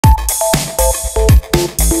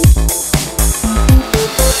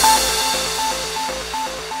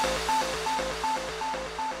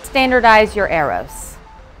standardize your Aeros.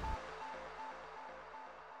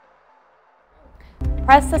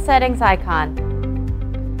 Press the settings icon,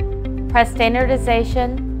 press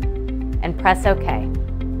standardization, and press OK.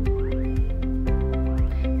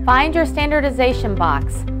 Find your standardization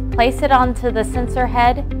box, place it onto the sensor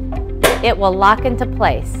head. It will lock into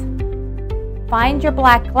place. Find your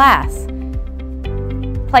black glass.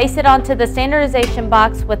 Place it onto the standardization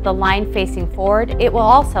box with the line facing forward. It will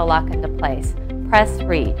also lock into place. Press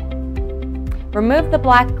read. Remove the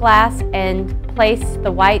black glass and place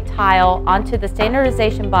the white tile onto the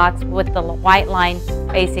standardization box with the white line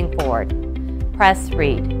facing forward. Press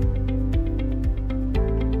read.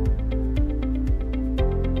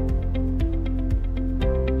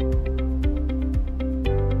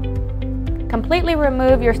 Completely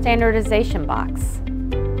remove your standardization box.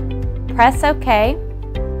 Press OK.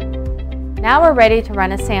 Now we're ready to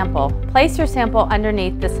run a sample. Place your sample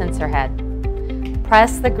underneath the sensor head.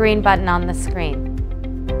 Press the green button on the screen.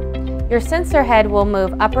 Your sensor head will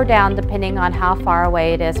move up or down depending on how far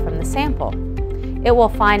away it is from the sample. It will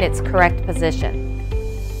find its correct position.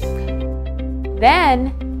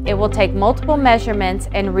 Then it will take multiple measurements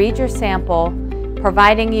and read your sample,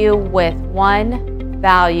 providing you with one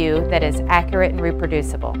value that is accurate and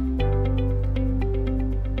reproducible.